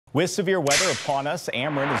With severe weather upon us,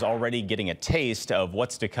 Ameren is already getting a taste of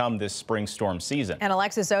what's to come this spring storm season. And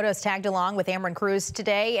Alexis Odos tagged along with Ameren crews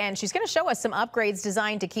today, and she's going to show us some upgrades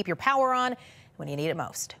designed to keep your power on when you need it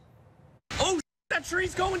most. Oh, that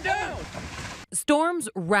tree's going down! Storms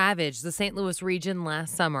ravaged the St. Louis region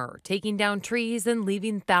last summer, taking down trees and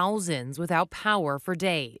leaving thousands without power for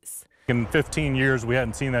days. In 15 years, we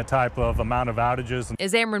hadn't seen that type of amount of outages.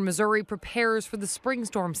 As Ameren Missouri prepares for the spring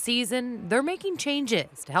storm season, they're making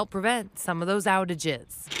changes to help prevent some of those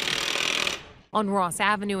outages. On Ross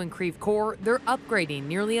Avenue in Creve Coeur, they're upgrading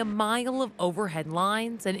nearly a mile of overhead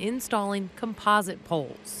lines and installing composite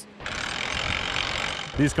poles.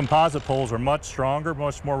 These composite poles are much stronger,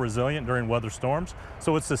 much more resilient during weather storms.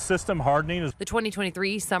 So it's the system hardening. The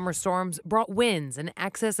 2023 summer storms brought winds in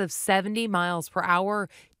excess of 70 miles per hour,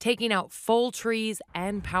 taking out full trees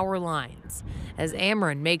and power lines. As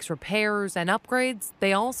Ameren makes repairs and upgrades,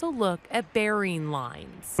 they also look at burying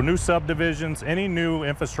lines. For new subdivisions, any new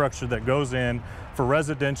infrastructure that goes in for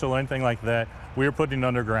residential, anything like that, we are putting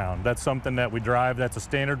underground. That's something that we drive. That's a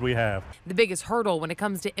standard we have. The biggest hurdle when it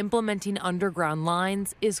comes to implementing underground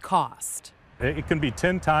lines is cost. It can be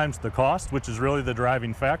 10 times the cost, which is really the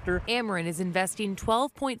driving factor. Ameren is investing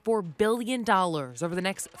 $12.4 billion over the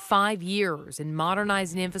next 5 years in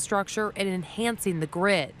modernizing infrastructure and enhancing the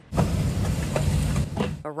grid.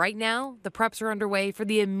 But right now, the preps are underway for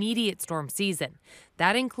the immediate storm season.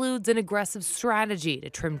 That includes an aggressive strategy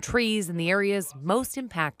to trim trees in the areas most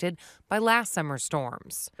impacted by last summer's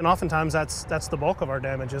storms. And oftentimes that's the bulk of our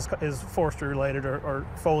damage is forestry related or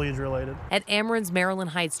foliage related. At Ameren's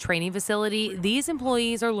Maryland Heights training facility, these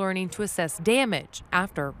employees are learning to assess damage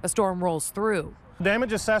after a storm rolls through.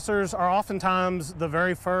 Damage assessors are oftentimes the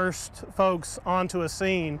very first folks onto a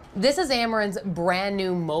scene. This is Ameren's brand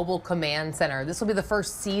new mobile command center. This will be the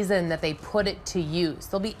first season that they put it to use.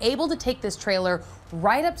 They'll be able to take this trailer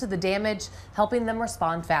right up to the damage, helping them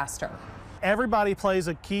respond faster. Everybody plays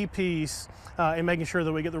a key piece in making sure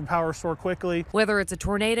that we get the power restored quickly. Whether it's a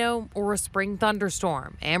tornado or a spring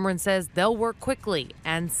thunderstorm, Ameren says they'll work quickly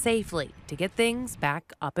and safely to get things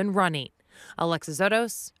back up and running. Alexis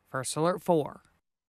Odos, First Alert 4.